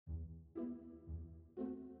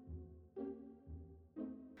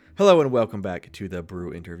Hello and welcome back to the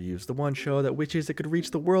Brew Interviews, the one show that wishes it could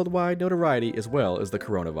reach the worldwide notoriety as well as the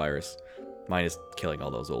coronavirus. Minus killing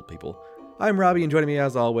all those old people. I'm Robbie, and joining me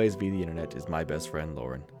as always via the internet is my best friend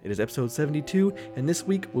Lauren. It is episode 72, and this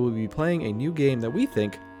week we will be playing a new game that we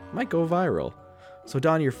think might go viral. So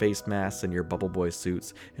don your face masks and your Bubble Boy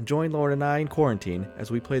suits, and join Lauren and I in quarantine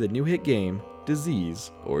as we play the new hit game,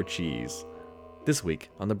 Disease or Cheese. This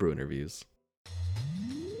week on the Brew Interviews.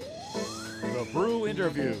 The Brew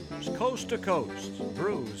Interviews, coast to coast,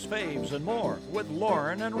 brews, faves, and more with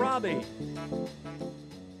Lauren and Robbie.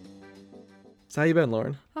 So how you been,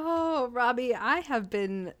 Lauren? Oh, Robbie, I have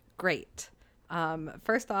been great.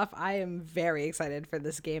 First off, I am very excited for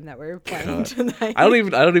this game that we're playing tonight. I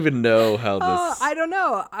don't even know how this. I don't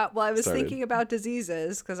know. Well, I was started. thinking about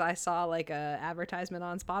diseases because I saw like a advertisement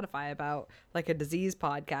on Spotify about like a disease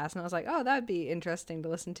podcast, and I was like, oh, that'd be interesting to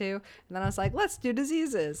listen to. And then I was like, let's do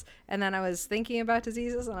diseases. And then I was thinking about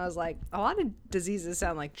diseases, and I was like, a lot of diseases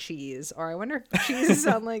sound like cheese, or I wonder if cheeses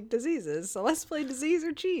sound like diseases. So let's play disease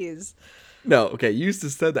or cheese. No, okay, you used to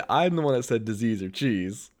said that I'm the one that said disease or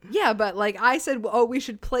cheese. Yeah, but like I said, oh, we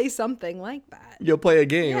should play something like that. You'll play a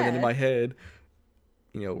game, and then Yeah. in my head,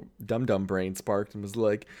 dumb brain sparked and was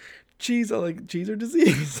like, cheese, I like cheese or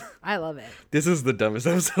disease. I love it. This is the dumbest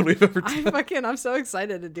episode we've ever done. I'm so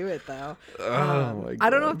excited to do it though. Oh my god. I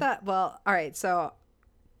don't know if that, well, all right. So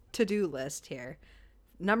to-do list here.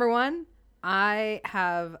 Number 1, I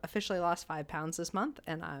have officially lost 5 pounds this month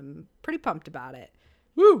and I'm pretty pumped about it.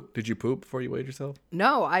 Woo! Did you poop before you weighed yourself?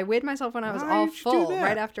 No, I weighed myself when I was Why all did you do full that?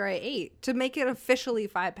 right after I ate to make it officially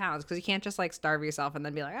 5 pounds because you can't just like starve yourself and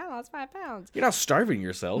then be like, I lost 5 pounds. You're not starving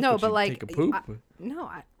yourself. No, but you like, take a poop.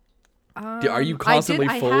 Are you constantly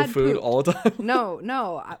full of food all the time? No.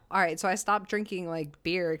 All right. So I stopped drinking like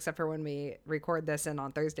beer except for when we record this and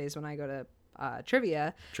on Thursdays when I go to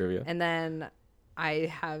trivia. And then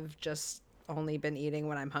I have just only been eating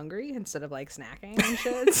when I'm hungry instead of like snacking and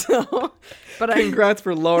shit. So, but Congrats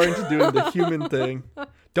for Lauren to doing the human thing.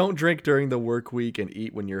 Don't drink during the work week and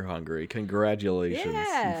eat when you're hungry. Congratulations.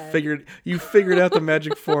 Yeah. You figured out the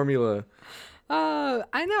magic formula.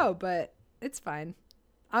 I know, but it's fine.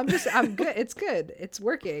 I'm good. It's good. It's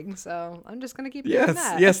working. So I'm just going to keep doing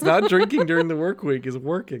that. Yes, not drinking during the work week is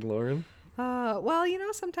working, Lauren. Well,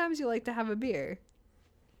 sometimes you like to have a beer.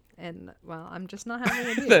 And, well, I'm just not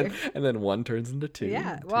having a beer. and then one turns into two.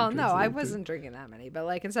 Yeah. Two Well, turns no, I into wasn't drinking that many. But,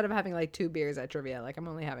 like, instead of having, like, 2 beers at trivia, like, I'm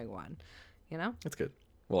only having 1. You know? That's good.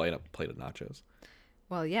 Well, I ate a plate of nachos.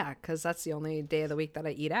 Well, yeah, because that's the only day of the week that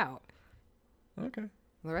I eat out. Okay.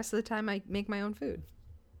 The rest of the time, I make my own food.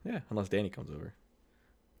 Yeah, unless Danny comes over.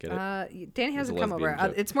 Get it? Danny hasn't come over. lesbian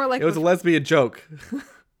joke. It's more like... It was a lesbian joke.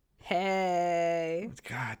 Hey.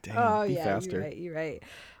 God damn. Oh, be yeah, faster. you're right.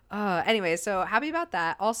 Anyway, so happy about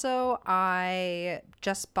that. Also, I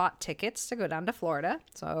just bought tickets to go down to Florida.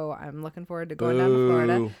 So I'm looking forward to going down to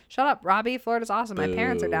Florida. Boo. Shut up, Robbie. Florida's awesome. My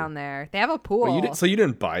parents are Boo. down there. They have a pool. But you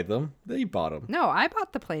didn't buy them. They bought them. No, I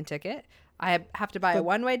bought the plane ticket. I have to buy a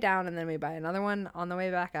one-way down and then we buy another one on the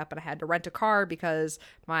way back up. And I had to rent a car because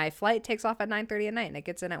my flight takes off at 9:30 at night and it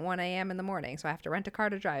gets in at 1 a.m. in the morning. So I have to rent a car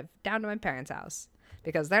to drive down to my parents' house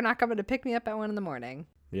because they're not coming to pick me up at 1 in the morning.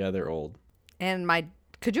 Yeah, they're old. And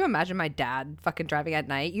could you imagine my dad fucking driving at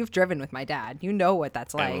night? You've driven with my dad. You know what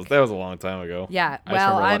that's like. That was a long time ago. Yeah. I just Well,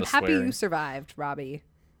 remember a lot I'm of happy swearing. you survived, Robbie.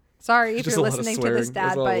 Sorry if Just you're a lot of listening to this, swearing. Dad,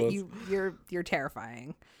 That's all it but was. you're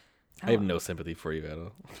terrifying. I have no sympathy for you at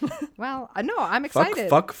all. Well, no, I'm excited.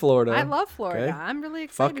 Fuck Florida. I love Florida. okay? I'm really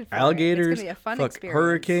Fuck excited for alligators. it. It's gonna be a fun fuck experience.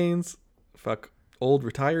 hurricanes. Fuck old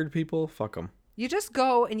retired people. Fuck them. You just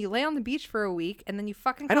go and you lay on the beach for a week and then you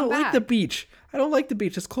fucking I come don't back. like the beach. I don't like the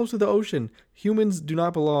beach. It's close to the ocean. Humans do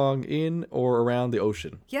not belong in or around the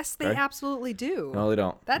ocean. Yes, they Okay? absolutely do. No, they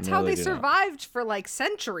don't. That's No, how they do not. survived for like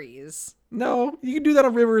centuries. No, you can do that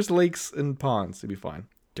on rivers, lakes, and ponds. It'd be fine.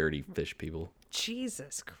 Dirty fish people.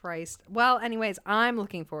 Jesus Christ. Well, anyways, I'm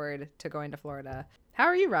looking forward to going to Florida. How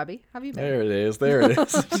are you, Robbie? How have you been? There it is. There it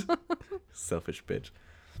is. Selfish bitch.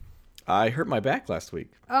 I hurt my back last week.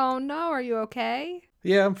 Oh no, are you okay?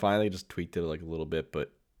 Yeah, I'm fine. I just tweaked it like a little bit,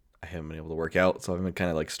 but I haven't been able to work out, so I've been kind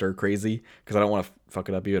of like stir crazy because I don't want to fuck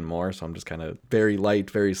it up even more. So I'm just kind of very light,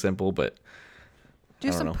 very simple, but Do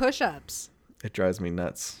I don't some know. push-ups. It drives me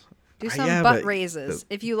nuts. Do some yeah, butt but raises.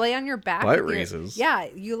 If you lay on your back. Butt with your- raises? Yeah,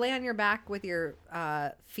 you lay on your back with your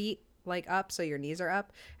feet like up so your knees are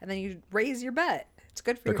up, and then you raise your butt. It's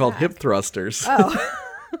good for They're your called back. hip thrusters. Oh.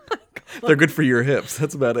 They're good for your hips.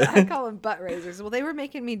 That's about I it. call them butt raisers. Well, they were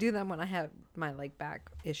making me do them when I had my like back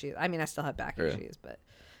issues. I mean, I still have back Yeah. issues, but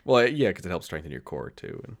Well, yeah, because it helps strengthen your core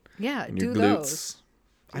too and yeah, your do glutes. those.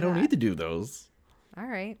 I don't that. need to do those. All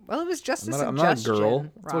right. Well, it was just a I'm not a suggestion, girl.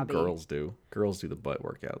 That's Robbie. what girls do. Girls do the butt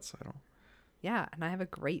workouts. I don't. Yeah, and I have a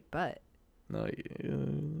great butt. No.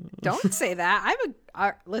 Don't say that.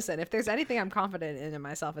 Listen, if there's anything I'm confident in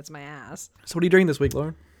myself, it's my ass. So what are you doing this week,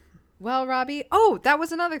 Lauren? Well, Robbie. Oh, that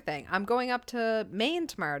was another thing. I'm going up to Maine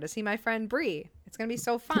tomorrow to see my friend Bree. It's gonna be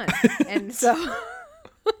so fun, and so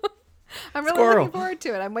I'm really Squirrel. looking forward to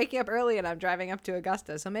it. I'm waking up early and I'm driving up to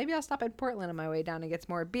Augusta, so maybe I'll stop at Portland on my way down and get some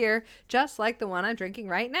more beer, just like the one I'm drinking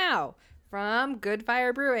right now from Good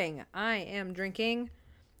Fire Brewing. I am drinking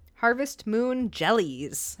Harvest Moon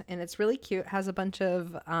Jellies, and it's really cute. It has a bunch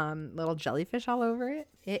of little jellyfish all over it.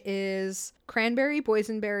 It is cranberry,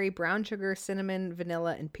 boysenberry, brown sugar, cinnamon,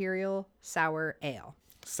 vanilla, imperial sour ale.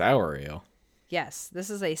 Sour ale. Yes, this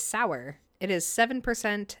is a sour. It is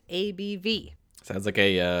 7% ABV. Sounds like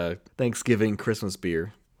a Thanksgiving Christmas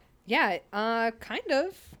beer. Yeah, kind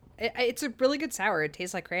of. It's a really good sour. It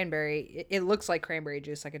tastes like cranberry. It looks like cranberry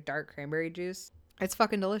juice, like a dark cranberry juice. It's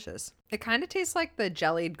fucking delicious. It kind of tastes like the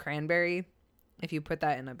jellied cranberry if you put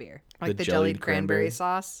that in a beer. Like the jellied cranberry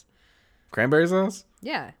sauce. Cranberry sauce?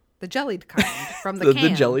 Yeah, the jellied kind from the can. The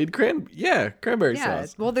jellied cranberry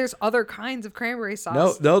sauce. Well, there's other kinds of cranberry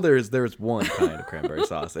sauce. No, there's one kind of cranberry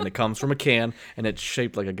sauce, and it comes from a can, and it's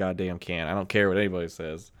shaped like a goddamn can. I don't care what anybody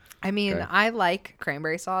says. I mean, Okay. I like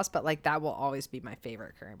cranberry sauce, but like that will always be my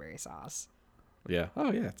favorite cranberry sauce. Yeah.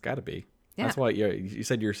 Oh yeah, it's got to be. Yeah. That's why you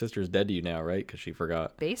said your sister's dead to you now, right? Because she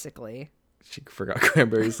forgot Basically.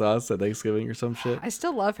 cranberry sauce at Thanksgiving or some shit. I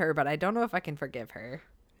still love her, but I don't know if I can forgive her.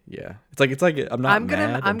 Yeah, it's like I'm not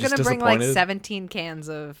mad. I'm just gonna bring like disappointed. 17 cans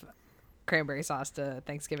of cranberry sauce to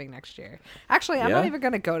Thanksgiving next year. Actually, I'm Yeah? not even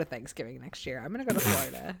gonna go to Thanksgiving next year. I'm gonna go to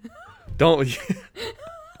Florida. Don't.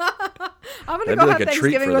 I'm gonna That'd go be have like a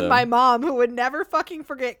treat Thanksgiving for with them. my mom, who would never fucking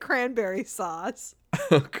forget cranberry sauce.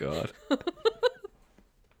 Oh god.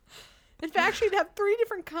 In fact, she'd have 3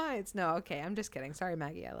 different kinds. No, okay, I'm just kidding. Sorry,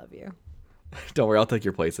 Maggie, I love you. Don't worry, I'll take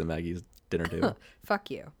your place at Maggie's dinner table.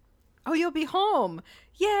 Fuck you. Oh, you'll be home.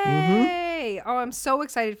 Yay! Mm-hmm. Oh, I'm so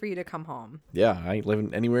excited for you to come home. Yeah, I ain't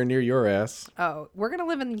living anywhere near your ass. Oh, we're going to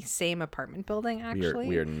live in the same apartment building, actually.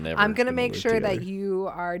 We are never I'm going to gonna make live sure together. that you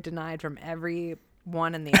are denied from every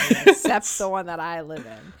one in the area except the one that I live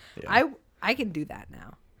in. Yeah. I can do that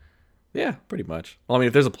now. Yeah, pretty much. Well, I mean,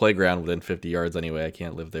 if there's a playground within 50 yards anyway, I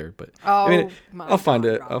can't live there. But Oh, I mean, my I'll find God,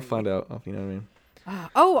 it. I'll Robbie. find out. You know what I mean?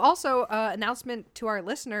 Oh, also, announcement to our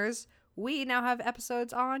listeners. We now have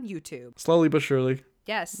episodes on YouTube. Slowly but surely.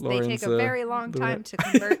 Yes, they Lauren's, take a very long doing time it. to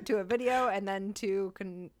convert to a video and then to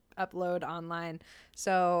upload online.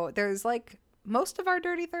 So there's like most of our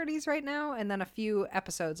Dirty 30s right now, and then a few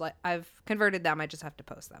episodes. Like I've converted them. I just have to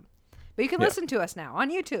post them. But you can Yeah. listen to us now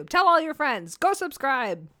on YouTube. Tell all your friends. Go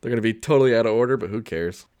subscribe. They're gonna be totally out of order, but who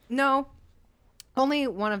cares? No, only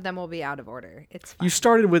one of them will be out of order. It's fine. You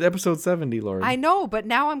started with episode 70, Lauren. I know, but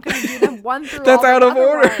now I'm going to do them one through That's all out the of other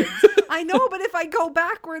order. ones. I know, but if I go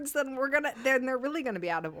backwards, then they're really going to be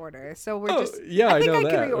out of order. So we're Oh, just. yeah, I think know I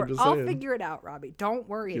can that. I'm reorder. just I'll saying. figure it out, Robbie. Don't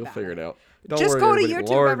worry You'll about figure it. it out. Don't Just worry, go to everybody. YouTube,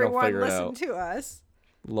 Lauren will everyone. figure it Listen out. to us.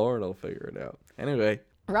 Lauren will figure it out. Anyway,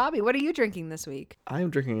 Robbie, what are you drinking this week? I am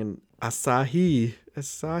drinking an Asahi.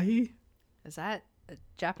 Asahi? Is that a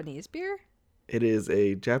Japanese beer? It is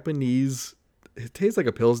a Japanese. It tastes like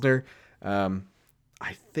a Pilsner.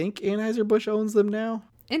 I think Anheuser-Busch owns them now.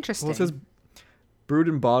 Interesting. Well, it says brewed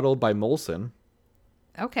and bottled by Molson.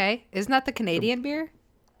 Okay, isn't that the Canadian beer?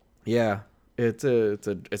 Yeah, it's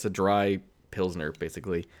a dry Pilsner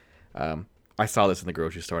basically. I saw this in the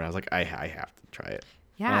grocery store and I was like, I have to try it.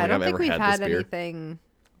 Yeah, I don't I've think ever we've had had this beer. anything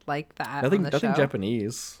like that Nothing on the show.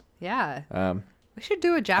 Japanese. Yeah, we should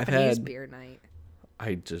do a Japanese had- beer night.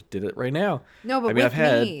 I just did it right now. No, but I mean, with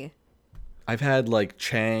me. I've had like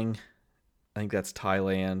Chang. I think that's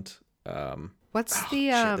Thailand. What's Oh, the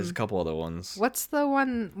shit, there's a couple other ones. What's the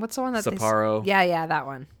one that Sapporo. Yeah, that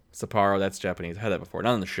one. Sapporo, that's Japanese. I've had that before.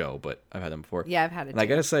 Not on the show, but I've had them before. Yeah, I've had it. And I Too.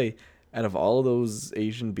 gotta say, out of all of those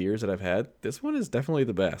Asian beers that I've had, this one is definitely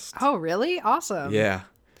the best. Oh, really? Awesome. Yeah.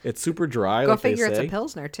 It's super dry, Go like they figure it's say. a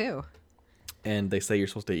Pilsner too. And they say you're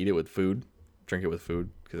supposed to eat it with food, drink it with food,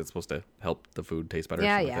 because it's supposed to help the food taste better.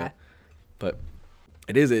 Yeah, something like yeah. that. But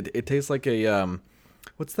it tastes like a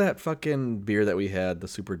what's that fucking beer that we had? The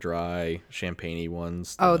super dry champagne-y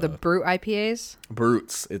ones. Oh, the Brute IPAs?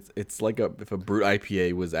 Brutes. It's like if a Brute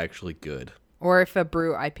IPA was actually good. Or if a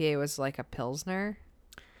Brute IPA was like a Pilsner?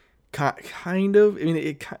 Kind of. I mean,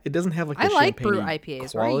 it doesn't have like the I like Brute champagne-y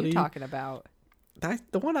IPAs. quality. What are you talking about?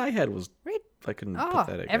 The one I had was Right. fucking Oh,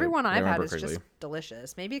 pathetic. everyone I I've had remember is correctly. just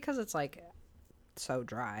delicious. Maybe because it's like so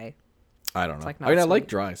dry. I don't know. like I mean, not I like sweet.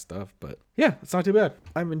 dry stuff, but yeah, it's not too bad.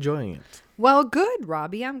 I'm enjoying it. Well, good,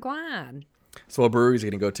 Robbie. I'm glad. So what breweries are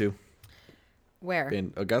you gonna go to Where?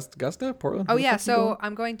 in Augusta, Portland? Oh Where the yeah, fuck you so going?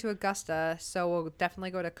 I'm going to Augusta, so we'll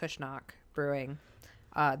definitely go to Kushnock Brewing.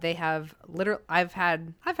 They have I've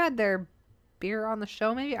had their beer on the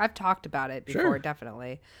show. Maybe I've talked about it before, Sure.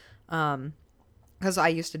 definitely. Because I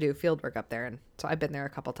used to do field work up there, and so I've been there a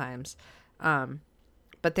couple times.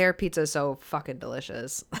 But their pizza is so fucking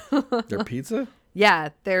delicious. Their pizza? Yeah,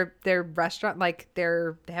 their restaurant, like they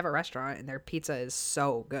have a restaurant, and their pizza is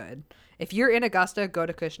so good. If you're in Augusta, go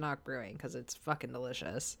to Kushnock Brewing because it's fucking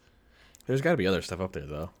delicious. There's got to be other stuff up there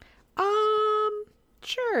though.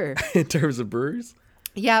 Sure. In terms of breweries.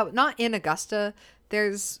 Yeah, not in Augusta.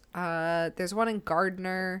 There's one in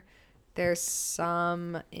Gardner. There's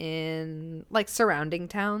some in like surrounding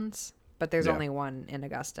towns, but there's Yeah. only one in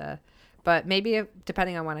Augusta. But maybe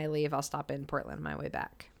depending on when I leave, I'll stop in Portland on my way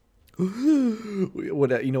back.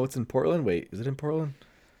 What you know? What's in Portland? Wait, is it in Portland?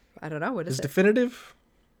 I don't know. What is Is it? Definitive?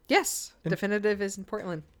 Yes, Definitive is in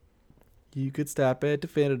Portland. You could stop at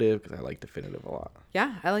Definitive because I like Definitive a lot.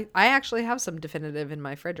 Yeah, I actually have some Definitive in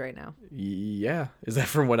my fridge right now. Yeah, is that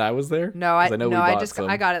from when I was there? No, I 'Cause know we I bought just some.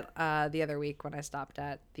 I got it the other week when I stopped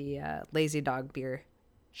at the Lazy Dog beer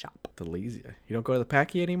shop. The lazy. You don't go to the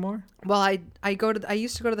Packy anymore? Well, I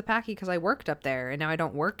used to go to the Packy because I worked up there, and now I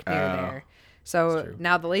don't work near Oh, there. that's So true.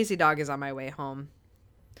 now the Lazy Dog is on my way home.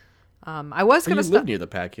 I was Oh, gonna you stop. live near the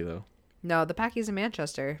Packy though. No, the Packy's in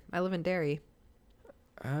Manchester. I live in Derry.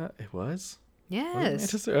 It was. Was it Yes,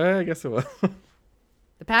 Manchester? I guess it was.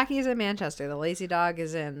 the Packy is in Manchester. The Lazy Dog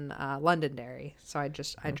is in Londonderry. So I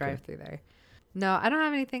drive through there. No, I don't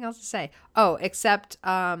have anything else to say. Oh, except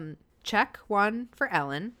check one for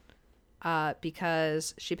Ellen,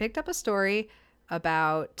 because she picked up a story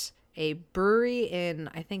about a brewery in,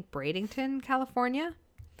 I think, Bradenton, California,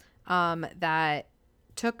 that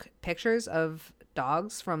took pictures of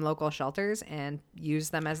dogs from local shelters and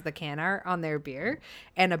used them as the can art on their beer,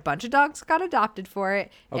 and a bunch of dogs got adopted for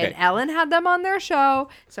it. Okay. And Ellen had them on their show,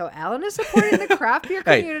 so Ellen is supporting the craft beer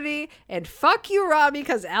Hey. community. And fuck you, Robbie,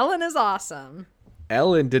 because Ellen is awesome.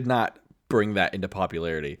 Ellen did not bring that into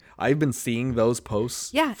popularity. I've been seeing those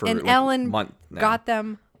posts. Yeah, for and like Ellen a month now. got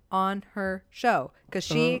them on her show because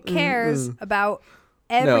she cares about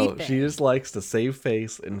No, everything. she just likes to save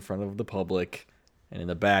face in front of the public, and in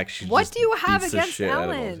the back she. What just do you have beats the against shit out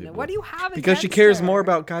of most Ellen? people. What do you have Because she against cares her? more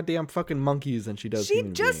about goddamn fucking monkeys than she does. She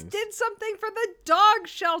human just beings. did something for the dog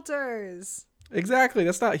shelters. Exactly.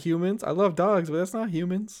 That's not humans. I love dogs, but that's not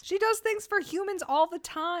humans. She does things for humans all the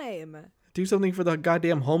time. Do something for the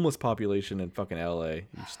goddamn homeless population in fucking LA. You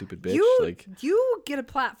stupid bitch. You get a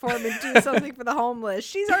platform and do something for the homeless.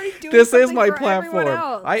 She's already doing This something is my for everyone platform.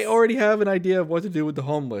 else. I already have an idea of what to do with the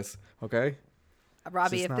homeless. Okay.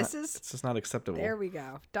 Robbie, It's if not- this is it's just not acceptable. there we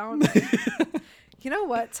go. Don't. You know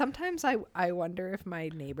what? Sometimes I wonder if my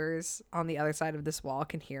neighbors on the other side of this wall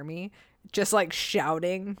can hear me just like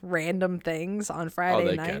shouting random things on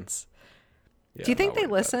Friday they can. nights. Yeah, Do you I'm think not they worried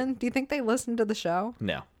about it. listen? Do you think they listen to the show?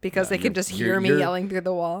 No. Because No, they can you're- just you're- hear me you're- yelling through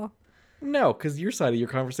the wall? No, because your side of your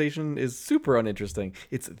conversation is super uninteresting.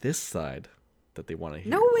 It's this side that they want to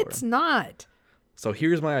hear. No, Laura. it's not. So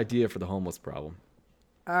here's my idea for the homeless problem.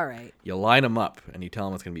 All right. You line them up and you tell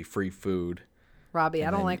them it's going to be free food. Robbie,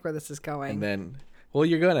 I don't then- like where this is going. And then, well,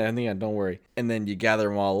 you're going to in the end, don't worry. And then you gather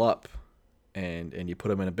them all up and you put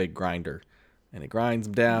them in a big grinder. And it grinds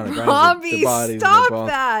them down. It grinds Robbie, their bodies and their stop bones.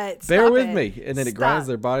 that. Bear Stop with it. me. And then it grinds Stop.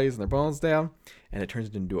 their bodies and their bones down. And it turns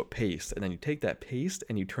it into a paste. And then you take that paste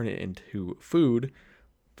and you turn it into food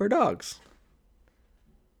for dogs.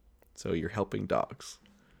 So you're helping dogs.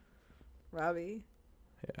 Robbie,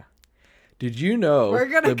 Yeah. Did you know we're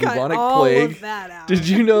going to the cut bubonic all plague? of that out. Did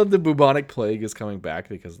you know the bubonic plague is coming back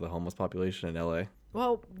because of the homeless population in LA?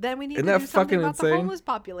 Well, then we need Isn't to that do something fucking about the insane? homeless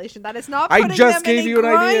population. That is not I putting just them gave in you a an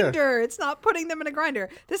idea. grinder. It's not putting them in a grinder.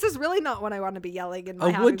 This is really not what I want to be yelling in my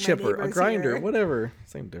A having wood my chipper, a neighbors grinder, here. whatever.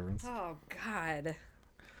 Same difference. Oh, God.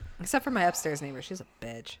 Except for my upstairs neighbor. She's a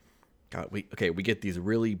bitch. God, we get these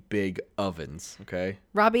really big ovens, okay?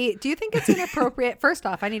 Robbie, do you think it's inappropriate? First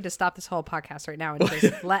off, I need to stop this whole podcast right now and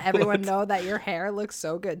just let everyone know that your hair looks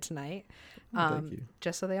so good tonight. Thank you.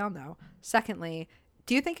 Just so they all know. Secondly,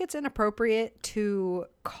 do you think it's inappropriate to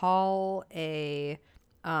call a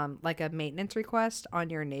like a maintenance request on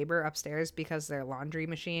your neighbor upstairs because their laundry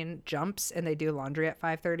machine jumps and they do laundry at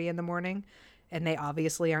 5:30 in the morning and they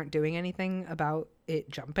obviously aren't doing anything about it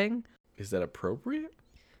jumping? Is that appropriate?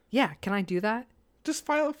 Yeah, can I do that? Just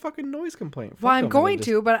file a fucking noise complaint. Well, Fuck I'm them, going and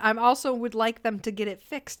to, but I'm also would like them to get it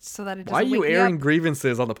fixed so that it doesn't Why are you wake me airing up.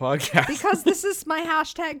 grievances on the podcast? Because this is my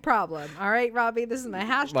hashtag problem. All right, Robbie, this is my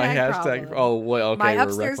hashtag my hashtag. problem. Oh, well, okay. My we're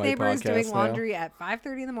upstairs Wreck My neighbor is Podcast doing now. laundry at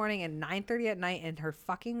 5:30 in the morning and 9:30 at night, and her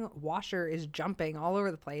fucking washer is jumping all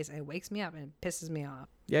over the place, and it wakes me up and it pisses me off.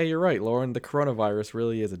 Yeah, you're right, Lauren. The coronavirus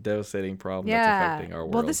really is a devastating problem that's affecting our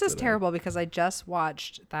world. Well, this is today. terrible because I just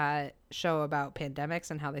watched that show about pandemics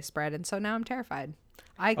and how they spread, and so now I'm terrified.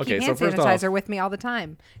 I keep hand first sanitizer off- with me all the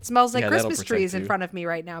time. It smells like Yeah, that'll Christmas protect trees in you. front of me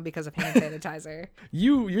right now because of hand sanitizer.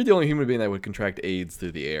 You're the only human being that would contract AIDS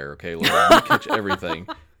through the air. Okay, Lauren, you catch everything.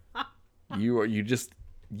 You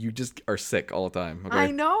just are sick all the time. Okay?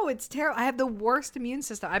 I know, it's terrible. I have the worst immune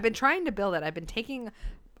system. I've been trying to build it. I've been taking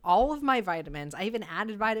all of my vitamins. I even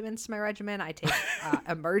added vitamins to my regimen. I take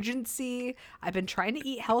emergency. I've been trying to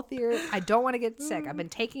eat healthier. I don't want to get sick. I've been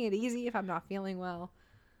taking it easy if I'm not feeling well.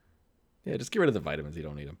 Yeah, just get rid of the vitamins. You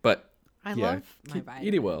don't need them. But I yeah, love my vitamins.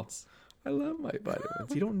 eating well. I love my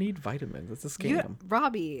vitamins. You don't need vitamins. That's a scam.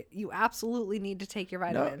 Robbie, you absolutely need to take your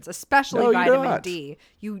vitamins, especially No, you vitamin don't. D.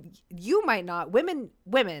 You might not.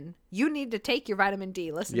 Women, you need to take your vitamin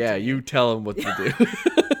D. Listen Yeah, to me. you tell them what to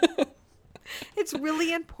do. It's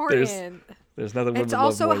really important. There's nothing It women love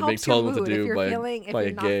also more than being helps your told what to mood if do you're by, feeling if by you're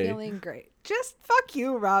a not gay. feeling great. Just fuck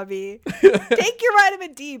you, Robbie. Take your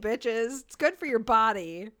vitamin D, bitches. It's good for your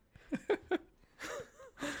body.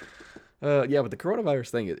 Yeah, but the coronavirus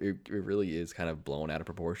thing, it really is kind of blown out of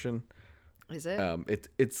proportion. Is it?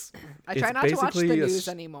 It's. I try it's not to watch the basically news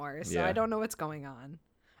anymore, so yeah. I don't know what's going on.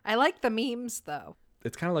 I like the memes though.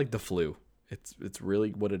 It's kind of like the flu. It's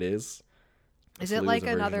really what it is. The Is it flu like a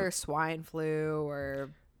version another of- swine flu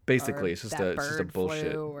or Basically, or it's just that a bird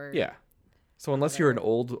bullshit. flu or Yeah. So unless you're an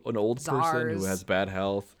old person who SARS. has bad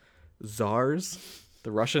health, czars,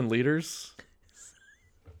 the Russian leaders.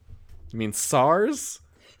 You mean SARS?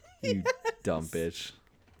 You dumb bitch.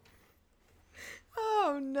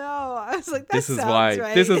 Oh no! I was like, that This is sounds why.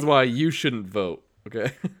 right. This is why you shouldn't vote.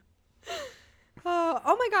 Okay.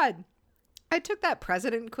 Oh my god! I took that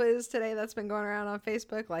president quiz today that's been going around on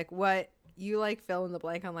Facebook. Like, what you like fill in the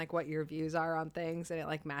blank on like what your views are on things, and it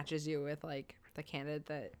like matches you with like the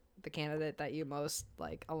candidate that you most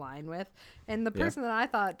like align with. And the Yeah. person that I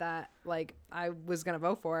thought that like I was gonna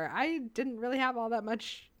vote for, I didn't really have all that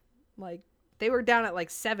much. Like, they were down at like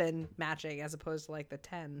 7 matching as opposed to like the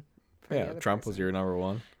 10. for the Yeah. other Trump was person. your number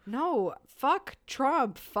one. No, fuck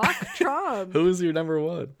Trump. Fuck Trump. Who was your number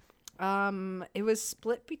one? It was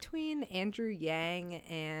split between Andrew Yang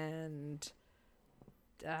and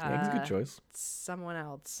Yeah, he's a good choice. someone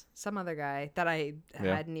else, some other guy that I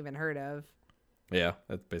Yeah. hadn't even heard of. Yeah,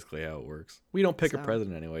 that's basically how it works. We don't pick a So-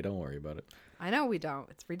 president anyway. Don't worry about it. I know we don't.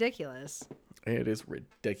 It's ridiculous. It is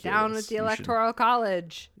ridiculous. Down with the Electoral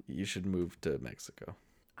College. You should move to Mexico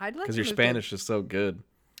I'd like because to your move to- Spanish is so good.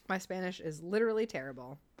 My Spanish is literally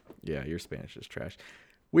terrible. Yeah, your Spanish is trash.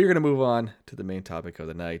 We're gonna move on to the main topic of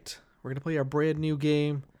the night. We're gonna play our brand new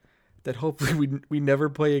game that hopefully we never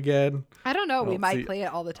play again. I don't know. We don't might see- play it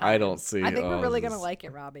all the time. I don't see- I think we're oh, really this gonna is- like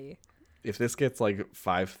it, Robbie. If this gets like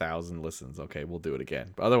 5,000 listens, okay, we'll do it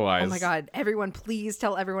again. But otherwise, Oh my god! Everyone, please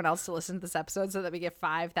tell everyone else to listen to this episode so that we get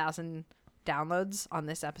 5,000 downloads on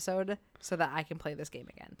this episode, so that I can play this game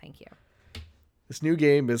again. Thank you. this new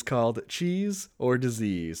game is called Cheese or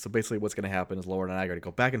Disease. So basically, what's gonna happen is Lauren and I are gonna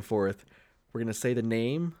go back and forth. We're gonna say the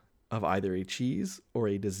name of either a cheese or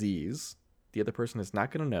a disease. The other person is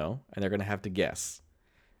not gonna know, and they're gonna have to guess.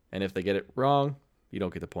 And if they get it wrong, you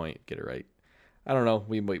don't get the point. Get it right. I don't know.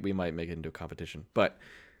 We might make it into a competition, but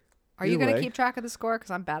Are you either gonna way- keep track of the score? Because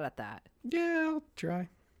I'm bad at that. yeah, I'll try.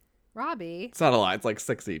 Robbie, It's not a lot. It's like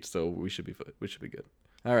 6 each, so we should be good.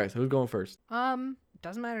 All right, so who's going first?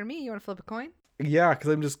 doesn't matter to me. You want to flip a coin? Yeah, because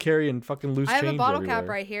I'm just carrying fucking loose I have change a bottle everywhere. cap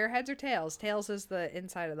right here. Heads or tails? Tails is the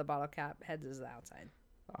inside of the bottle cap. Heads is the outside.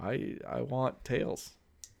 I want tails.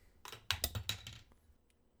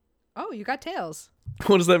 Oh, you got tails.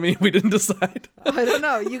 What does that mean? We didn't decide. I don't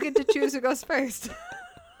know. You get to choose who goes first.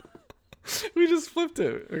 We just flipped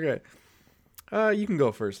it. Okay. You can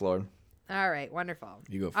go first, Lauren. All right, wonderful.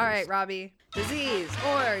 You go first. All right, Robbie. Disease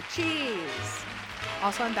or cheese?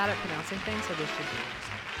 Also, I'm bad at pronouncing things, so this should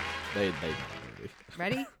be They know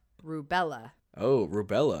already. ready. Rubella. Oh,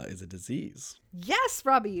 rubella is a disease. Yes,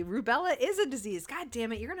 Robbie. Rubella is a disease. God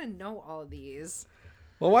damn it, you're gonna know all of these.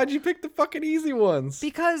 Well, why'd you pick the fucking easy ones?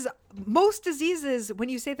 Because most diseases, when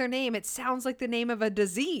you say their name, it sounds like the name of a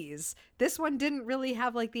disease. This one didn't really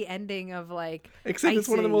have like the ending of like. Except it's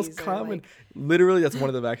one of the most Ices or, common. like- Literally, that's one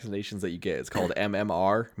of the vaccinations that you get. It's called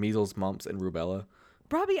MMR, measles, mumps, and rubella.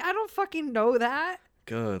 Robbie, I don't fucking know that.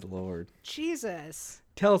 Good Lord. Jesus.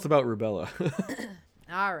 Tell us about rubella.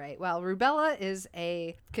 All right. Well, rubella is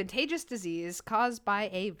a contagious disease caused by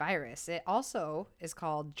a virus. It also is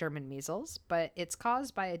called German measles, but it's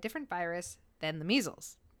caused by a different virus than the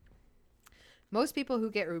measles. Most people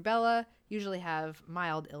who get rubella usually have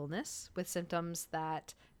mild illness with symptoms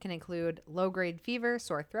that can include low-grade fever,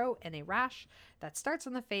 sore throat, and a rash that starts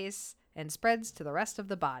on the face and spreads to the rest of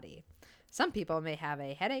the body. Some people may have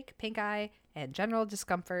a headache, pink eye, and general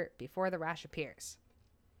discomfort before the rash appears.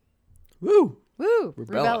 Woo! Woo!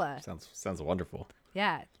 Rubella. Sounds wonderful.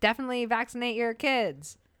 Yeah, definitely vaccinate your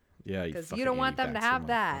kids. Yeah, because you don't want them to have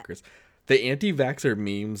that. The anti-vaxxer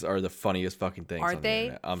memes are the funniest fucking things. Aren't on the they?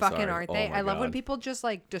 internet. I'm fucking sorry. aren't Oh they? my I love when God. people just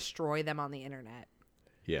like destroy them on the internet.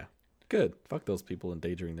 Yeah, good. Fuck those people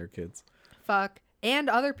endangering their kids. Fuck. And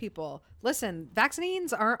other people. Listen,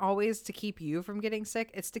 vaccines aren't always to keep you from getting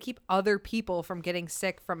sick. It's to keep other people from getting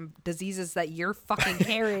sick from diseases that you're fucking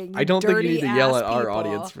carrying. I don't think you need to yell at our people.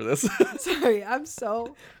 audience for this. Sorry, I'm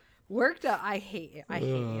so worked up. I hate it. I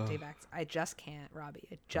hate anti-vax. I just can't, Robbie.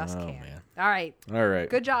 I just can't. Man. All right. All right.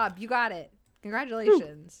 Good job. You got it.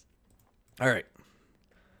 Congratulations. All right.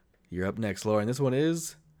 You're up next, Lauren. This one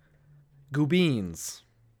is Gubines.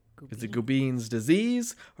 Is it Gubines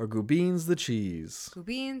disease or Gubines the cheese?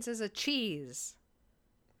 Gubines is a cheese.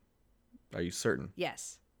 Are you certain?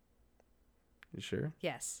 Yes. You sure?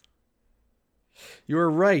 Yes. You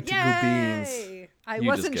were right, Yay! Gubines. I You just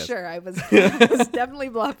wasn't guessed. sure. I was definitely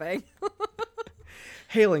bluffing.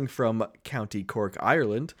 Hailing from County Cork,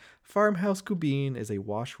 Ireland, Farmhouse Gubine is a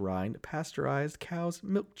wash-rind, pasteurized cow's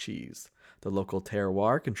milk cheese. The local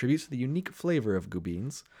terroir contributes to the unique flavor of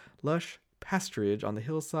Gubines, lush pasturage on the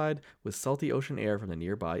hillside with salty ocean air from the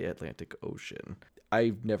nearby Atlantic Ocean.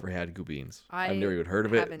 I've never had Gubines. I've never even heard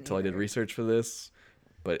of it haven't until I did either. research for this,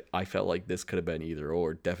 but I felt like this could have been either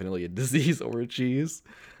or, definitely a disease or a cheese.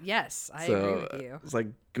 Yes, I So agree with you. it's like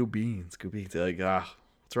Gubines. Like,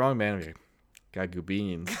 what's wrong, man? Got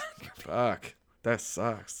Gubines. Fuck, that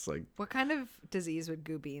sucks. It's like What kind of disease would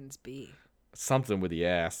Gubines be? something with the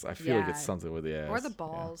ass. I feel like Yeah. it's something with the ass. Or the Yeah.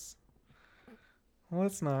 balls? Well,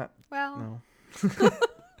 it's not. Well, No.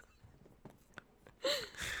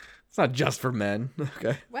 It's not just for men.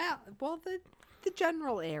 Okay. well, the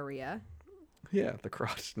general area. Yeah, the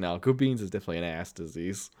crotch. No, Gubines is definitely an ass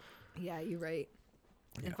disease. Yeah, you're right.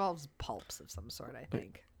 Involves pulps of some sort, I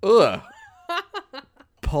think. Ugh.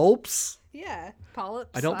 Pulps? Yeah,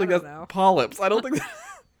 polyps. I don't think that's know. polyps. I don't think that.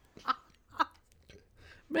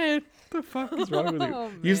 Man, the fuck is wrong with you?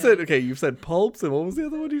 Oh, You said pulps, and what was the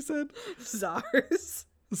other one you said? SARS.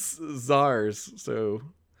 Czars. So,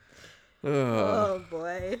 Oh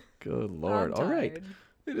boy. good lord. I'm All right, tired.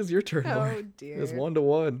 it is your turn. Oh Lauren. dear. It's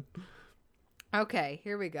 1-1. Okay,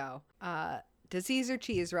 here we go. Disease or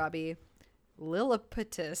cheese, Robbie?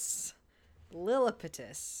 Lilliputus.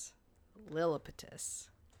 Lilliputus. Lilliputus.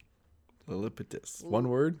 Lilliputus. One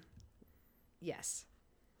word. Yes.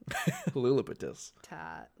 Lilliputus.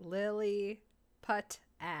 Lily put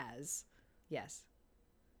as. Yes.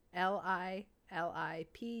 Lilliputas.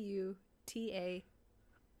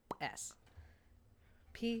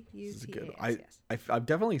 This is good. Putas. Yes. I've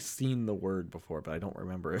definitely seen the word before, but I don't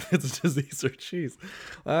remember if it's a disease or cheese.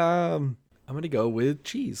 I'm gonna go with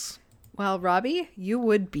cheese. Well, Robbie, you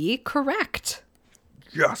would be correct.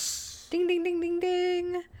 Yes. Ding, ding, ding, ding,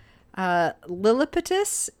 ding.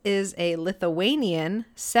 Lilliputus is a Lithuanian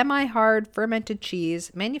semi-hard fermented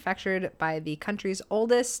cheese manufactured by the country's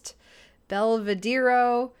oldest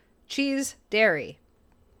Belvedere cheese dairy.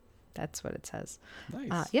 That's what it says.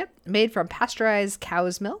 Nice. Yep. Made from pasteurized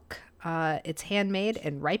cow's milk. It's handmade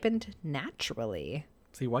and ripened naturally.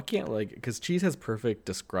 See, why can't because cheese has perfect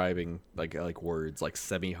describing like words like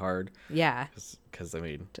semi-hard. Yeah. Because I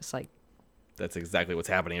mean Just like, that's exactly what's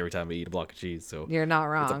happening every time we eat a block of cheese. So you're not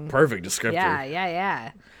it's a wrong. perfect descriptor.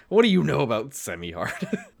 Yeah. What do you know about semi-hard?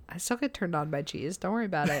 I still get turned on by cheese. Don't worry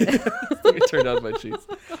about it. We turned on my cheese.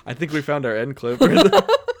 I think we found our end clip.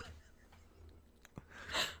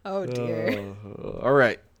 Oh, dear. All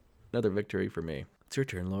right. Another victory for me. It's your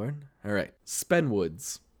turn, Lauren. All right.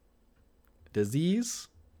 Spenwoods. Disease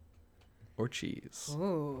or cheese?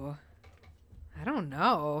 Ooh. I don't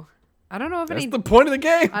know. I don't know if That's any. the point of the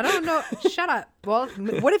game. I don't know. Shut up. Well,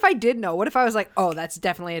 what if I did know? What if I was like, oh, that's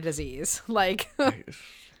definitely a disease? Like,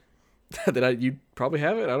 You'd probably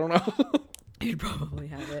have it. I don't know. you'd probably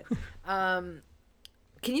have it.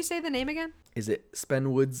 Can you say the name again? Is it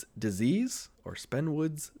Spenwoods disease or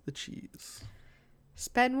Spenwoods the cheese?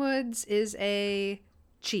 Spenwoods is a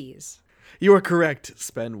cheese. You are correct.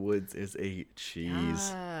 Spenwoods is a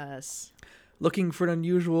cheese. Yes. Looking for an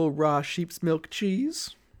unusual raw sheep's milk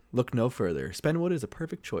cheese? Look no further. Spenwood is a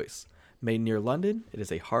perfect choice. Made near London, it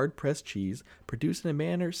is a hard-pressed cheese produced in a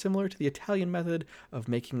manner similar to the Italian method of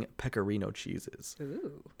making pecorino cheeses.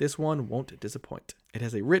 Ooh. This one won't disappoint. It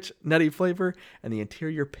has a rich, nutty flavor, and the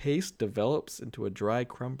interior paste develops into a dry,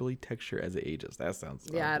 crumbly texture as it ages. That sounds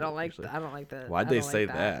Yeah, I good, don't like. actually. I don't like that. Why'd they say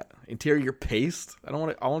that? Interior paste? I don't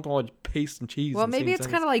want to. I want all paste and cheese. Well, in the maybe same it's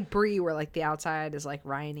sentence. kind of like brie, where like the outside is like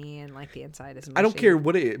riney and like the inside is. I don't mushy. care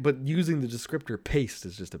what it, but using the descriptor paste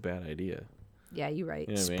is just a bad idea. Yeah, you're right.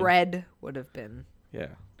 You know what I mean? Spread would have been. Yeah.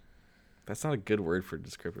 That's not a good word for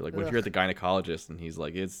descriptor. Like when you're at the gynecologist and he's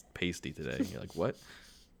like, it's pasty today. And you're like, what?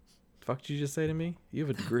 The fuck did you just say to me? You have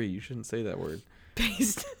a degree. You shouldn't say that word.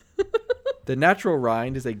 Paste. The natural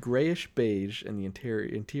rind is a grayish beige and the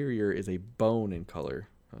interior is a bone in color.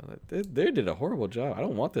 They did a horrible job. I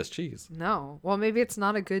don't want this cheese. No. Well, maybe it's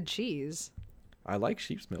not a good cheese. I like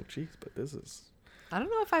sheep's milk cheese, but this is... I don't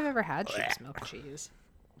know if I've ever had sheep's milk cheese.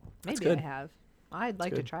 Maybe good. I have. I'd like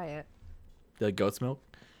to good. try it. You like goat's milk?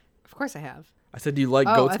 Of course I have. I said, do you like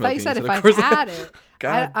Oh, goat's I milk? thought you And said if "Of I've course I-" had it.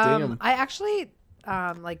 God damn. I actually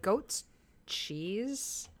like goat's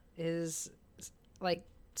cheese is like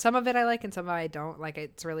some of it I like and some of it I don't. Like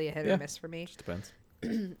it's really a hit Yeah. or miss for me. Just depends.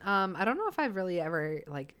 I don't know if I've really ever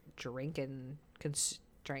like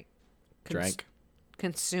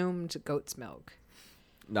consumed goat's milk.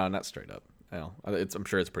 No, not straight up. No, I'm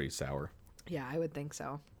sure it's pretty sour. Yeah, I would think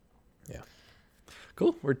so. Yeah.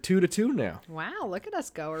 Cool. We're 2-2 now. Wow, look at us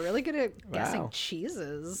go. We're really good at guessing Wow.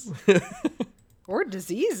 cheeses or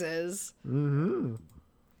diseases. Mm-hmm.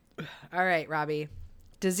 All right, Robbie.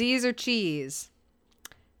 Disease or cheese?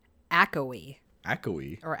 Acowee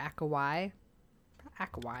Acowee. or Acowai?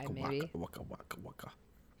 Acowai, maybe. Waka, waka, waka.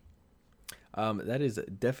 That is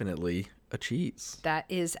definitely a cheese. That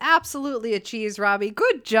is absolutely a cheese, Robbie.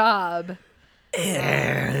 Good job.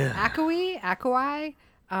 Acowai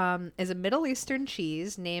is a Middle Eastern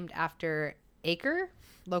cheese named after Acre,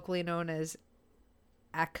 locally known as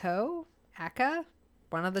Akka,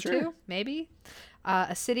 one of the Sure. two, maybe.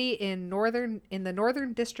 A city in the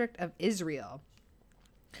northern district of Israel.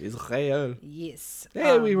 Israel. Yes.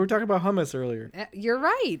 Hey, we were talking about hummus earlier. You're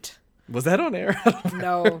right. Was that on air? I don't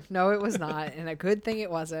know. No, it was not, and a good thing it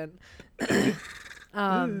wasn't.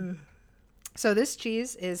 So this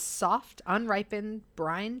cheese is soft, unripened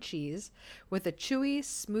brine cheese with a chewy,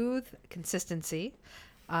 smooth consistency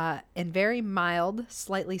and very mild,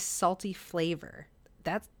 slightly salty flavor.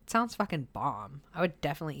 That sounds fucking bomb. I would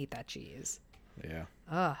definitely eat that cheese.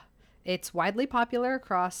 Yeah. It's widely popular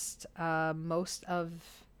across most of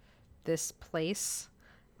this place,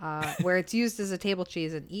 where it's used as a table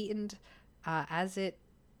cheese and eaten as it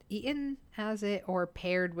or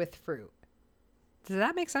paired with fruit. Does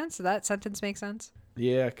that make sense? Does that sentence make sense?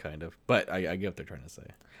 Yeah, kind of. But I get what they're trying to say.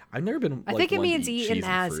 I've never been. I like, think it one to means eat eaten cheese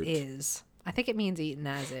with as fruit. is. I think it means eaten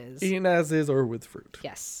as is. Eaten as is or with fruit.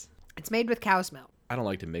 Yes. It's made with cow's milk. I don't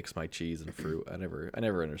like to mix my cheese and fruit. I never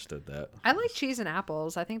understood that. I like cheese and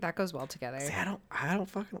apples. I think that goes well together. See, I don't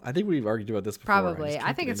fucking. I think we've argued about this before. Probably. just I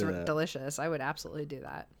can't think get it's into that. delicious. I would absolutely do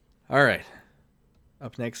that. All right.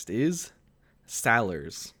 Up next is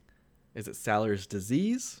Salers. Is it Salers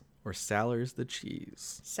disease or Salers the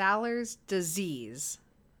cheese? Salers disease.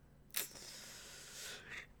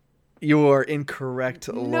 You are incorrect,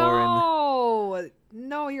 Lauren.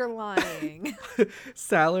 No, you're lying.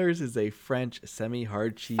 Salers is a French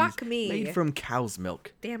semi-hard cheese Fuck me. made from cow's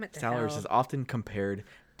milk. Damn it to Salers hell. is often compared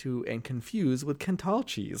to and confused with Cantal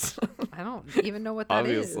cheese. I don't even know what that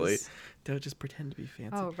is. Obviously. Don't just pretend to be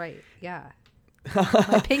fancy. Oh, right. Yeah.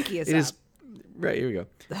 My pinky is It up. is right here we go.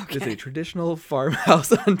 It's Okay. a traditional farmhouse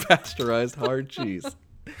unpasteurized hard cheese.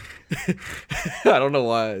 I don't know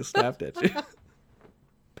why I snapped at you.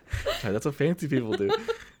 Sorry, that's what fancy people do.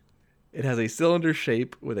 It has a cylinder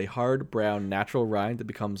shape with a hard brown natural rind that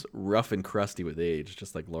becomes rough and crusty with age,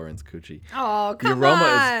 just like Lauren's coochie. Oh, come aroma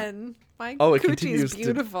on. My it coochie continues is to-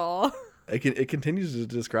 beautiful. It continues to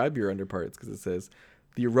describe your underparts because it says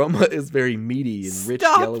the aroma is very meaty and rich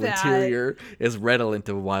Stop yellow that. interior is redolent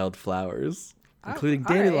of wild flowers, including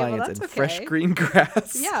all right, well, dandelions that's and fresh okay. green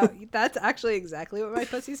grass. Yeah, that's actually exactly what my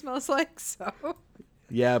pussy smells like. So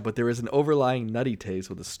Yeah, but there is an overlying nutty taste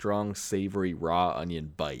with a strong, savory, raw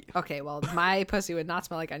onion bite. okay, well, my pussy would not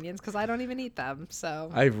smell like onions because I don't even eat them.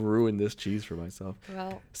 So I've ruined this cheese for myself.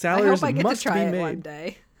 well, Salers I hope I get must to try be it made. one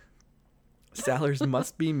day. Salers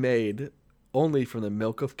must be made only from the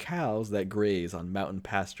milk of cows that graze on mountain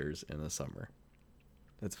pastures in the summer.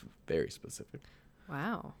 That's very specific.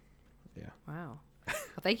 Wow. Yeah. Wow. Well,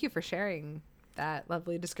 thank you for sharing that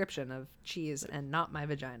lovely description of cheese and not my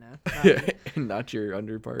vagina. And not your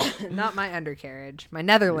underpart. Not my undercarriage. My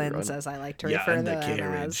Netherlands, as I like to refer to them as.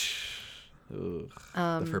 Undercarriage. Ugh,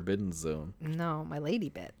 the forbidden zone. No, my lady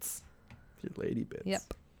bits. Your lady bits.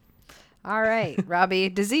 Yep. All right, Robbie.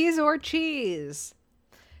 Disease or cheese?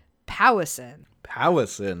 Powison.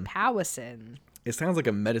 Powison. It sounds like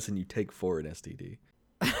a medicine you take for an STD.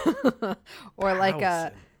 Or like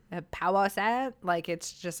a Powison. Like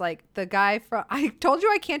it's just like the guy from. I told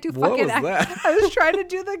you I can't do fucking. What was that? I was trying to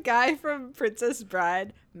do the guy from Princess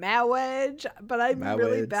Bride, Mawedge, but I'm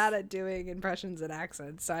really bad at doing impressions and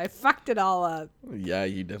accents, so I fucked it all up. Yeah,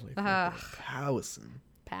 you definitely. Powison.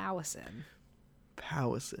 Powison.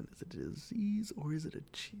 Is it a disease or is it a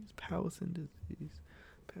cheese? Powison disease.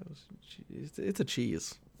 Powison cheese. It's a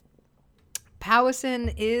cheese.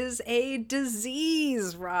 Powison is a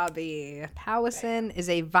disease, Robbie. Powison is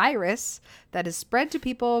a virus that is spread to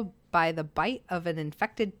people by the bite of an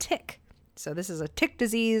infected tick. So this is a tick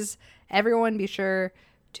disease. Everyone be sure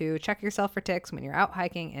to check yourself for ticks when you're out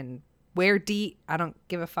hiking and wear DEET. I don't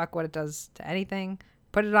give a fuck what it does to anything.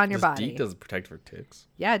 Put it on your body. DEET doesn't protect for ticks.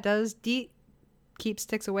 Yeah, it does. DEET keeps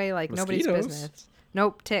ticks away like Mosquitoes. nobody's business.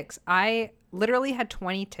 Nope, ticks. I literally had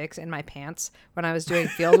 20 ticks in my pants when I was doing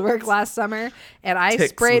field work last summer, and I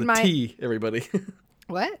ticks sprayed with my T, everybody.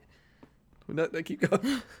 What? No, keep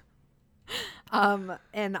going.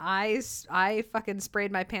 And I fucking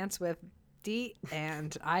sprayed my pants with DEET,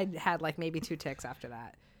 and I had like maybe 2 ticks after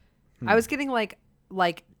that. I was getting like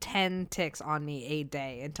 10 ticks on me a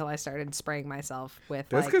day until I started spraying myself with.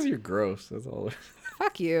 That's because you're gross. That's all.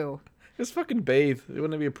 Fuck you. Just fucking bathe. It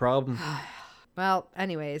wouldn't be a problem. Well,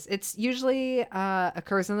 anyways, it's usually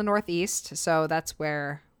occurs in the Northeast, so that's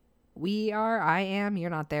where we are. I am. You're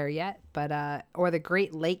not there yet, but or the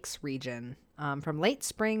Great Lakes region, from late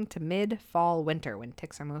spring to mid-fall winter when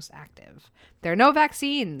ticks are most active. There are no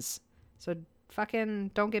vaccines, so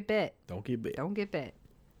fucking don't get bit. Don't get bit.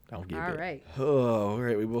 All right. Oh, all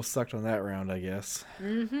right. We both sucked on that round, I guess.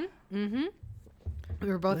 We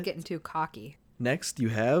were both getting too cocky. Next, you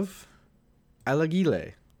have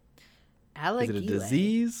Alagille. Is it a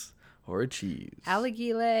disease or a cheese?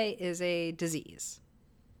 Alagille is a disease.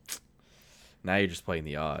 Now you're just playing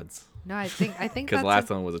the odds. No, I think Because last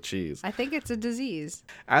one was a cheese. I think it's a disease.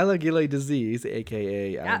 Alagille disease,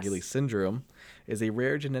 aka Alagille Yes. syndrome, is a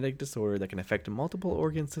rare genetic disorder that can affect multiple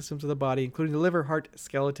organ systems of the body, including the liver, heart,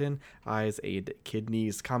 skeleton, eyes, and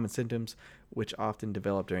kidneys. Common symptoms, which often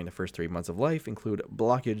develop during the first 3 months of life, include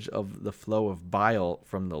blockage of the flow of bile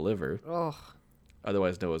from the liver. Ugh.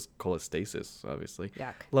 Otherwise known as cholestasis, obviously.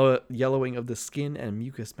 Yuck. Yellowing of the skin and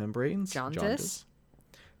mucous membranes. Jaundice.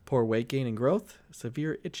 Poor weight gain and growth.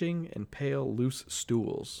 Severe itching and pale, loose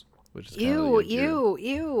stools. Which is Ew.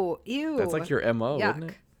 That's like your MO, Yuck. isn't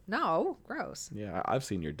it? No, gross. Yeah, I've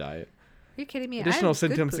seen your diet. Are you kidding me? Additional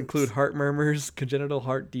symptoms include heart murmurs, congenital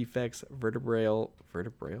heart defects, vertebral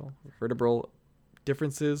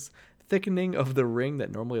differences, thickening of the ring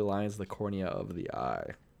that normally lines the cornea of the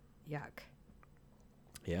eye. Yuck.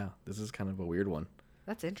 Yeah, this is kind of a weird one.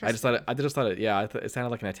 That's interesting. I just thought it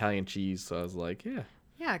sounded like an Italian cheese, so I was like, yeah.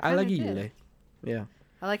 Yeah, it kind of did. Yeah.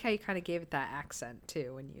 I like how you kind of gave it that accent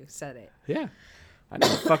too when you said it. Yeah. I know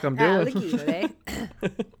what the fuck I'm doing. Alagille.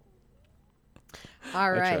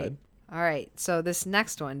 All right. tried. All right. So this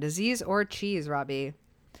next one, disease or cheese, Robbie?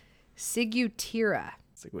 Ciguatera.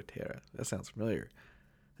 Ciguatera. That sounds familiar.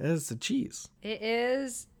 It's a cheese. It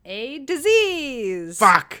is a disease.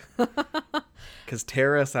 Fuck. Because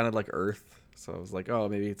terra sounded like earth. So I was like, oh,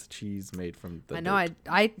 maybe it's a cheese made from the I know. dirt.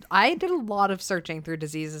 I did a lot of searching through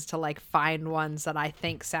diseases to like find ones that I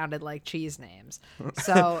think sounded like cheese names.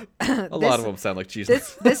 So a lot of them sound like cheese.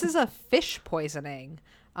 This is a fish poisoning.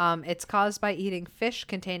 It's caused by eating fish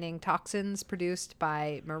containing toxins produced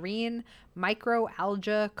by marine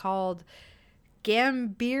microalgae called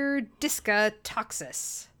Gambirdica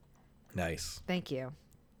toxis. Nice. Thank you.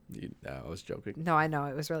 I was joking. No, I know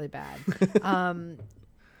it was really bad.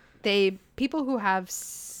 People who have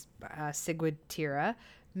ciguatera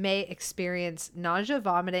may experience nausea,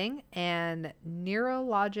 vomiting, and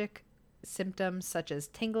neurologic symptoms such as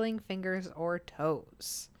tingling fingers or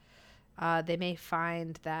toes. They may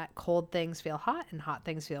find that cold things feel hot and hot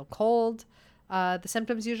things feel cold. The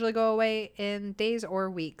symptoms usually go away in days or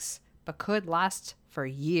weeks, but could last for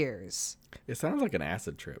years. It sounds like an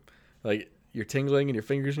acid trip. Like you're tingling in your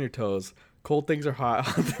fingers and your toes. Cold things are hot,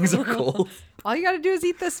 hot things are cold. All you got to do is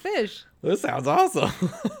eat this fish. This sounds awesome.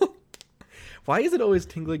 Why is it always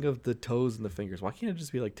tingling of the toes and the fingers? Why can't it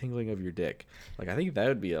just be like tingling of your dick? Like I think that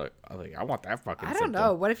would be like I want that fucking. I don't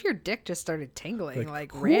know. What if your dick just started tingling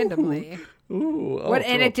like ooh, randomly? Ooh, oh, What,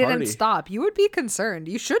 and throw a it didn't party. stop. You would be concerned.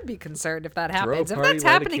 You should be concerned if that Throw a happens. If party, that's light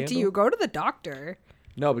a happening to candle? you, go to the doctor.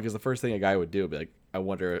 No, because the first thing a guy would do would be like, I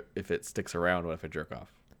wonder if it sticks around when if I jerk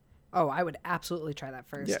off. Oh, I would absolutely try that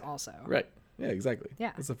first. Yeah, Also, Right. Yeah, exactly.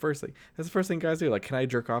 Yeah. That's the first thing. That's the first thing guys do. Like, can I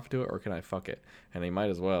jerk off to it or can I fuck it? And they might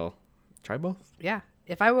as well try both. Yeah.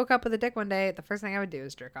 If I woke up with a dick one day, the first thing I would do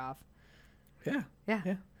is jerk off. Yeah. Yeah.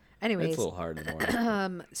 Yeah. Anyways, It's a little hard in the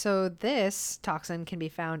morning. so this toxin can be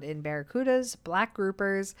found in barracudas, black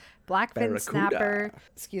groupers, blackfin Barracuda.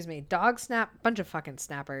 snapper, dog snap, bunch of fucking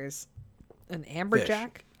snappers, an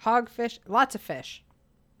amberjack, hogfish, lots of fish.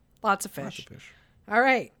 Lots of fish. All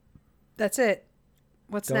right. That's it.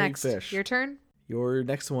 What's Don't eat next? fish. Your turn? Your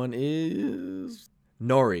next one is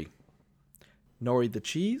nori. Nori the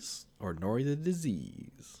cheese or nori the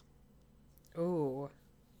disease? Ooh.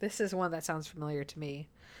 This is one that sounds familiar to me.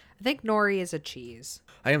 I think nori is a cheese.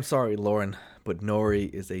 I am sorry, Lauren, but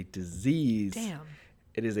nori is a disease. Damn.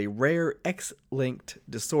 It is a rare X-linked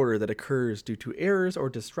disorder that occurs due to errors or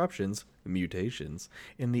disruptions, mutations,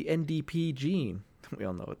 in the NDP gene. We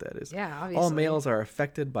all know what that is. Yeah, All obviously. males are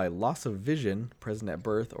affected by loss of vision present at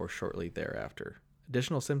birth or shortly thereafter.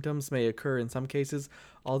 Additional symptoms may occur in some cases,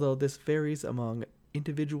 although this varies among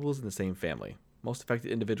individuals in the same family. Most affected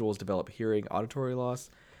individuals develop hearing auditory loss,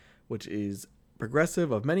 which is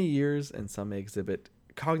progressive of many years, and some may exhibit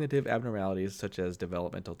cognitive abnormalities such as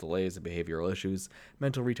developmental delays and behavioral issues.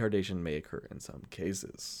 Mental retardation may occur in some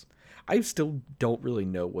cases. I still don't really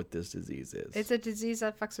know what this disease is. It's a disease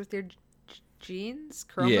that fucks with your genes?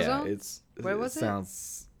 Chromosomes? Yeah, What was it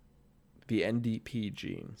sounds the NDP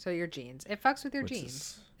gene, So your genes. It fucks with your Which genes.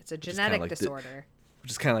 is- It's a is kinda genetic like the- disorder.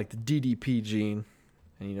 which is kind of like the DDP gene,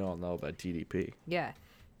 and you all know about DDP. Yeah.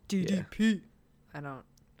 DDP. I don't.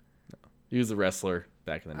 He was a wrestler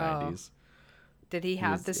back in the Oh. 90s. Did he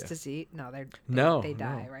have was- this yeah. disease? No, No, they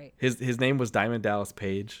die, no. right? His name was Diamond Dallas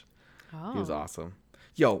Page. Oh. He was awesome.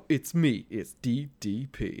 Yo, it's me. It's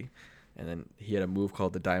DDP. And then he had a move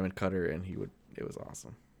called the Diamond Cutter, and it was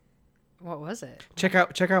awesome. What was it? Check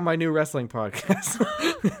out my new wrestling podcast.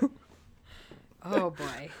 Oh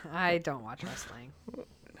boy, I don't watch wrestling.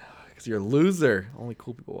 Because you're a loser. Only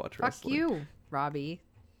cool people watch Fuck wrestling. you, Robbie.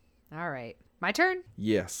 All right, my turn.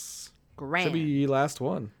 Yes. Grand. Should be last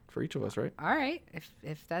one for each of us, right? All right.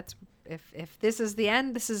 If this is the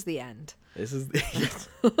end, this is the end. This is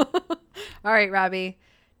All right, Robbie.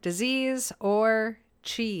 Disease or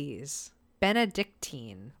cheese?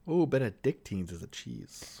 Benedictine. Oh, Benedictines is a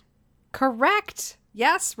cheese. Correct.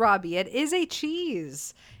 Yes, Robbie, it is a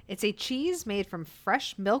cheese. It's a cheese made from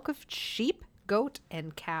fresh milk of sheep, goat,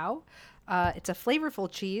 and cow. It's a flavorful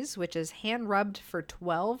cheese, which is hand rubbed for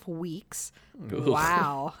 12 weeks. Oof.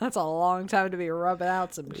 Wow. That's a long time to be rubbing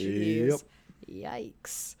out some cheese.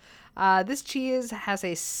 Yikes. This cheese has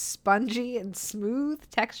a spongy and smooth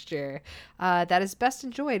texture that is best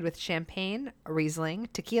enjoyed with champagne, Riesling,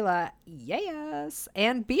 tequila, yes,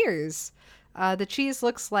 and beers. The cheese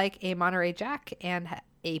looks like a Monterey Jack and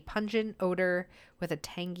a pungent odor with a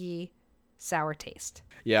tangy, sour taste.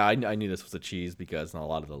 Yeah, I knew this was a cheese because in a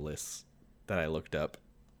lot of the lists that I looked up,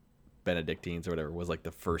 Benedictines or whatever was like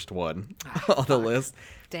the first one on the list.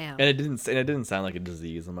 Damn. And it didn't sound like a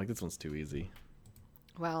disease. I'm like, this one's too easy.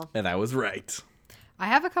 Well, And I was right. I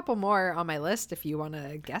have a couple more on my list if you want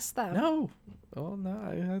to guess them. No. Oh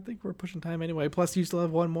no, I think we're pushing time anyway. Plus you still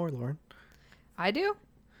have one more, Lauren. I do?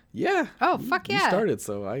 Yeah. Oh, you- fuck You yeah. started,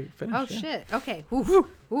 so I finished. Oh, yeah. shit. Okay. Oof.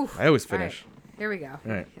 Oof. I always All right. finish. Here we go.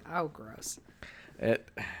 All right. Oh, gross.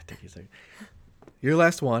 Take a second. Your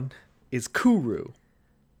last one is kuru.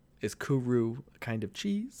 Is kuru a kind of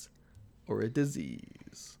cheese or a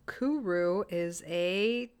disease? Kuru is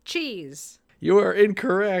a cheese. You are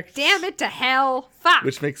incorrect. Damn it to hell. Fuck.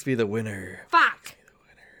 Which makes me the winner. Fuck.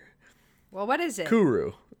 Well, what is it?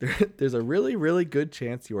 Kuru. There's a really, really good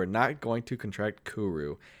chance you are not going to contract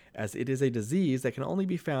kuru, as it is a disease that can only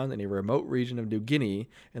be found in a remote region of New Guinea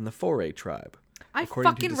in the Foray tribe. I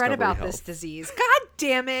according to fucking read Discovery about Health. this disease. God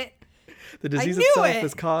damn it. The disease knew itself it.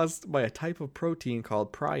 is caused by a type of protein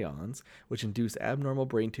called prions, which induce abnormal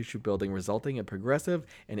brain tissue building, resulting in progressive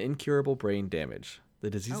and incurable brain damage. The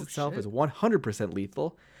disease Oh, itself shit. is 100%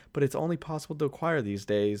 lethal, but it's only possible to acquire these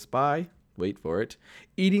days by, wait for it,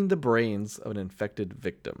 eating the brains of an infected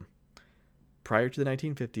victim. Prior to the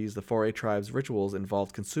 1950s, the Foray tribe's rituals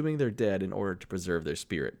involved consuming their dead in order to preserve their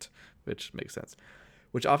spirit, which makes sense,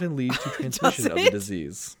 which often leads to transmission of the it?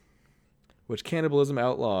 disease. Which cannibalism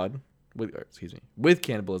outlawed, with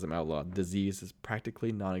cannibalism outlawed, disease is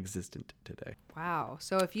practically non-existent today. Wow.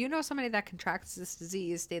 So if you know somebody that contracts this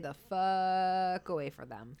disease, stay the fuck away from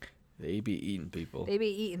them. They be eating people. They be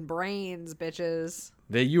eating brains, bitches.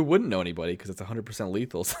 You wouldn't know anybody because it's 100%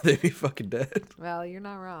 lethal, so they'd be fucking dead. Well, you're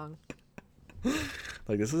not wrong.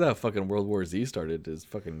 Like, this is how fucking World War Z started, is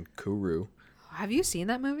fucking Kuru. Have you seen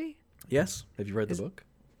that movie? Yes. Have you read the book?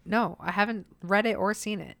 No, I haven't read it or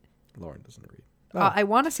seen it. Lauren doesn't read. I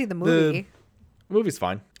want to see the movie. The movie's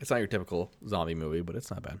fine. It's not your typical zombie movie, but it's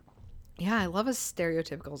not bad. Yeah, I love a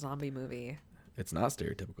stereotypical zombie movie. It's not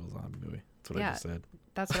stereotypical zombie movie. That's what I just said.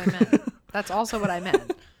 That's what I meant. That's also what I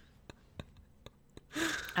meant.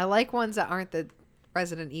 I like ones that aren't the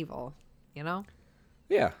Resident Evil, you know?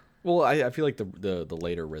 Yeah. Well, I feel like the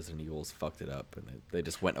later Resident Evils fucked it up, and they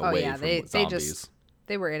just went away from zombies.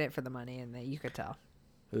 They were in it for the money, and you could tell.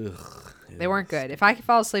 Ugh, they weren't good. If I could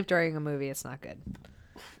fall asleep during a movie, it's not good.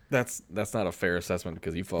 That's not a fair assessment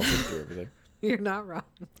because you fall asleep through everything. You're not wrong.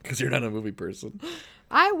 Because you're not a movie person.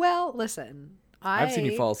 Listen. I've seen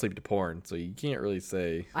you fall asleep to porn, so you can't really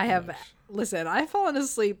say. Listen, I've fallen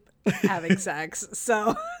asleep having sex,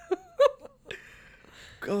 so.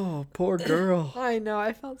 Oh, poor girl. I know,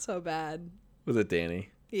 I felt so bad. Was it Danny?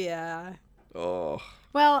 Yeah. Oh.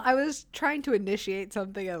 Well, I was trying to initiate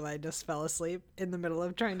something and I just fell asleep in the middle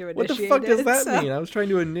of trying to initiate it. What the fuck does that mean? I was trying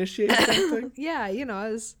to initiate something? Yeah, I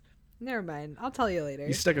was... Never mind. I'll tell you later.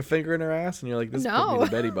 You stuck a finger in her ass and you're like, this put me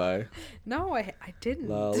to Betty bye. No, I didn't.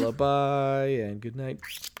 Lullaby and good night.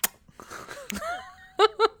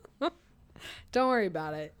 Don't worry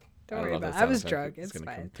about it. Don't worry about it. I was drunk. It's fine.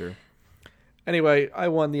 Come through. Anyway, I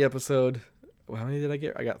won the episode. Well, how many did I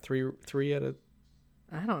get? I got three out of...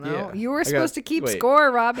 I don't know. Yeah. You were supposed to keep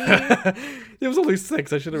score, Robbie. It was only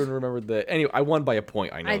 6. I should have remembered that. Anyway, I won by a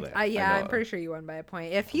point. I know that. I'm pretty sure you won by a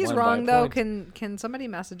point. If he's wrong, though, can somebody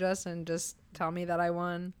message us and just tell me that I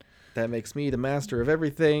won? That makes me the master of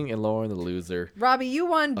everything and Lauren the loser. Robbie, you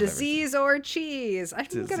won disease or cheese. I'm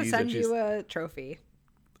going to send you a trophy.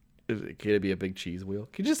 Is it going to be a big cheese wheel?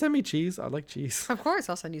 Can you just send me cheese? I like cheese. Of course,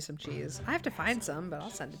 I'll send you some cheese. I have to find some, but I'll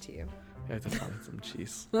send it to you. I have to find some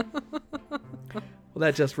cheese. Well,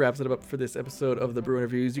 that just wraps it up for this episode of The Brew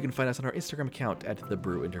Interviews. You can find us on our Instagram account at The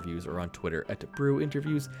Brew Interviews or on Twitter at Brew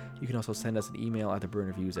Interviews. You can also send us an email at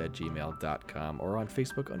thebrewinterviews@gmail.com or on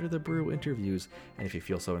Facebook under The Brew Interviews. And if you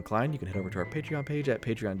feel so inclined, you can head over to our Patreon page at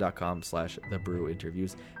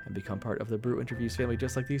patreon.com/TheBrewInterviews and become part of The Brew Interviews family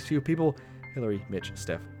just like these two people. Hillary, Mitch,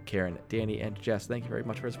 Steph, Karen, Danny, and Jess, thank you very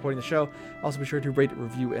much for supporting the show. Also, be sure to rate,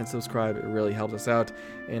 review, and subscribe. It really helps us out.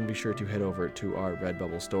 And be sure to head over to our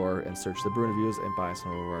Redbubble store and search The Brew Interviews and buy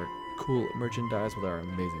some of our cool merchandise with our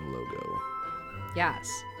amazing logo. Yes.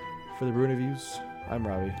 For The Brew Interviews, I'm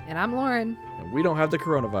Robbie. And I'm Lauren. And we don't have the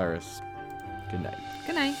coronavirus. Good night.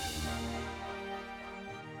 Good night.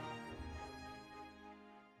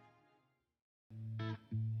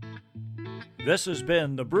 This has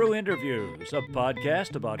been The Brew Interviews, a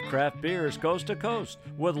podcast about craft beers coast to coast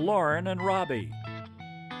with Lauren and Robbie.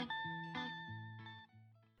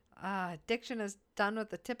 Diction is done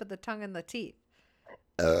with the tip of the tongue and the teeth.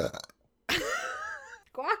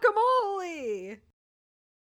 Guacamole!